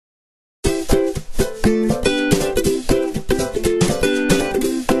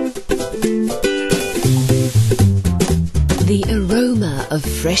of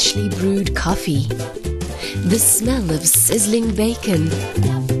freshly brewed coffee, the smell of sizzling bacon,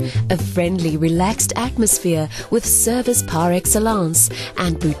 a friendly, relaxed atmosphere with service par excellence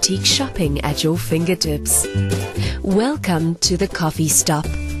and boutique shopping at your fingertips. Welcome to the Coffee Stop.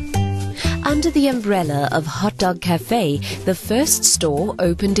 Under the umbrella of Hot Dog Cafe, the first store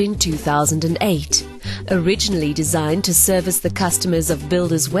opened in 2008. Originally designed to service the customers of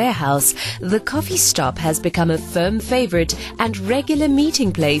Builders Warehouse, the Coffee Stop has become a firm favorite and regular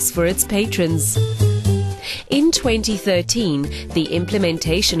meeting place for its patrons. In 2013, the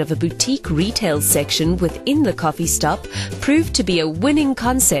implementation of a boutique retail section within the Coffee Stop proved to be a winning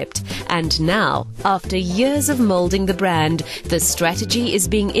concept, and now, after years of molding the brand, the strategy is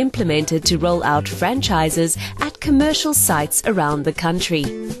being implemented to roll out franchises at commercial sites around the country.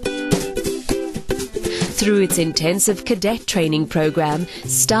 Through its intensive cadet training program,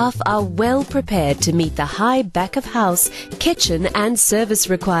 staff are well prepared to meet the high back-of-house, kitchen and service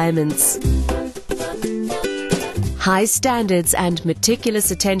requirements. High standards and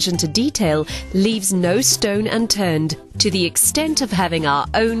meticulous attention to detail leaves no stone unturned, to the extent of having our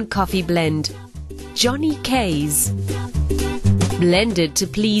own coffee blend, Johnny K's. Blended to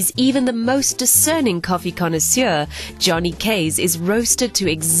please even the most discerning coffee connoisseur, Johnny K's is roasted to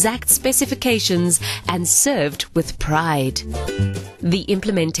exact specifications and served with pride. The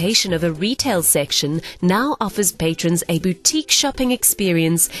implementation of a retail section now offers patrons a boutique shopping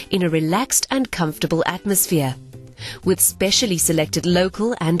experience in a relaxed and comfortable atmosphere. With specially selected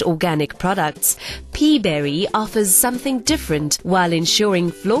local and organic products, Peaberry offers something different while ensuring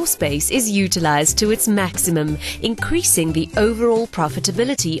floor space is utilized to its maximum, increasing the overall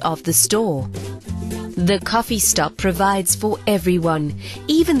profitability of the store. The Coffee Stop provides for everyone,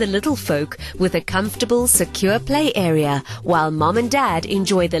 even the little folk, with a comfortable, secure play area, while mom and dad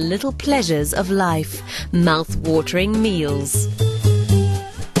enjoy the little pleasures of life, mouth-watering meals.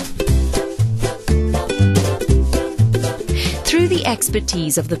 Through the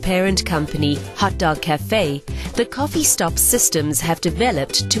expertise of the parent company, Hot Dog Cafe, the Coffee Stop systems have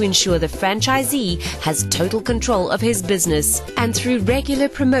developed to ensure the franchisee has total control of his business, and through regular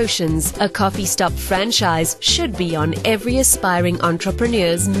promotions, a Coffee Stop franchise should be on every aspiring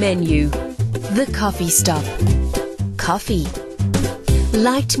entrepreneur's menu. The Coffee Stop. Coffee.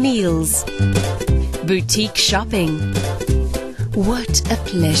 Light meals. Boutique shopping. What a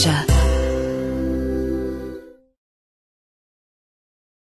pleasure!